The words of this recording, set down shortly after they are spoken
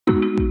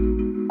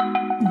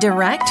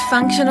Direct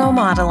functional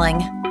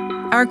modeling,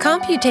 our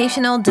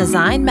computational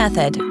design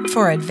method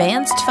for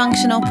advanced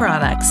functional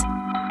products.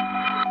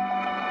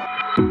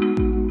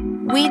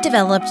 We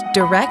developed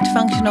direct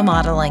functional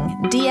modeling,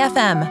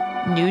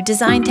 DFM, new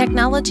design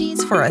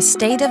technologies for a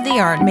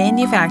state-of-the-art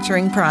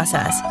manufacturing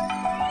process.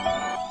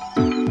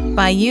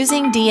 By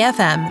using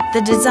DFM,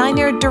 the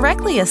designer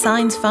directly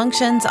assigns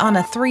functions on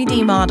a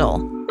 3D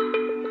model.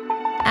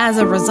 As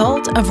a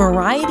result, a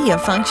variety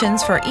of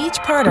functions for each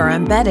part are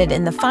embedded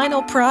in the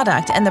final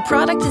product, and the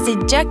product is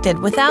ejected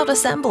without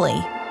assembly.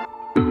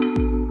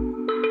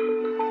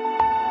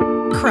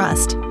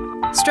 CRUST,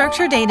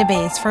 Structure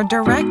Database for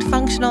Direct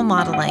Functional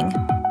Modeling.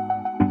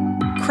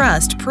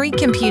 CRUST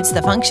pre-computes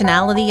the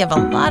functionality of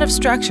a lot of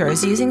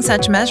structures using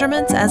such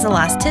measurements as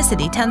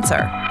elasticity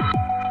tensor.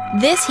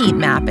 This heat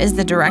map is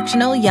the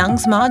directional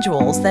Young's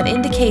modules that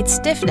indicate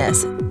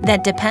stiffness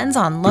that depends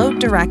on load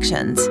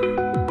directions.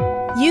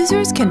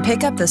 Users can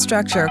pick up the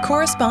structure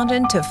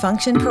correspondent to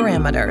function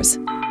parameters.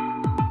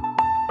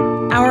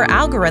 Our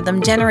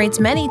algorithm generates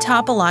many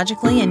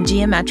topologically and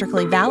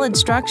geometrically valid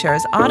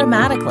structures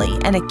automatically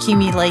and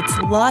accumulates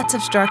lots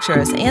of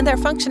structures and their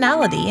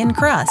functionality in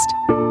CRUST.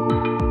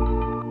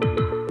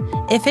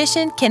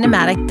 Efficient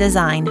kinematic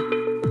design.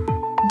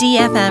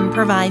 DFM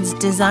provides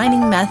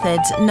designing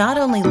methods not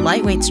only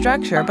lightweight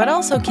structure but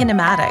also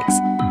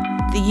kinematics.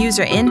 The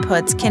user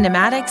inputs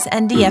kinematics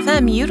and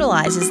DFM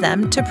utilizes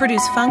them to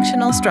produce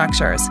functional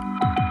structures.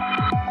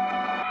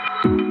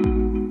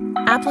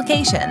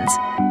 Applications.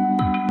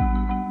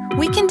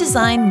 We can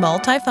design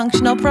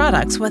multifunctional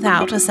products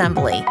without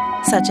assembly,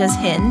 such as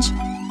hinge,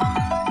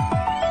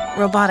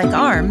 robotic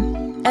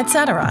arm,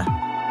 etc.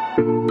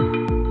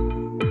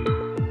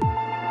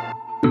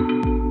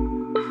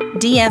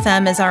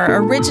 DFM is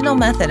our original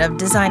method of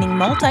designing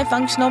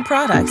multifunctional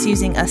products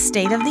using a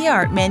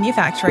state-of-the-art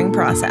manufacturing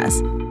process.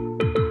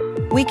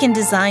 We can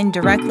design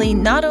directly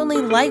not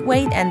only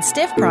lightweight and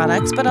stiff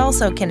products, but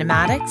also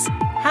kinematics,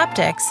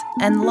 haptics,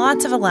 and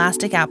lots of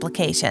elastic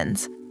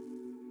applications.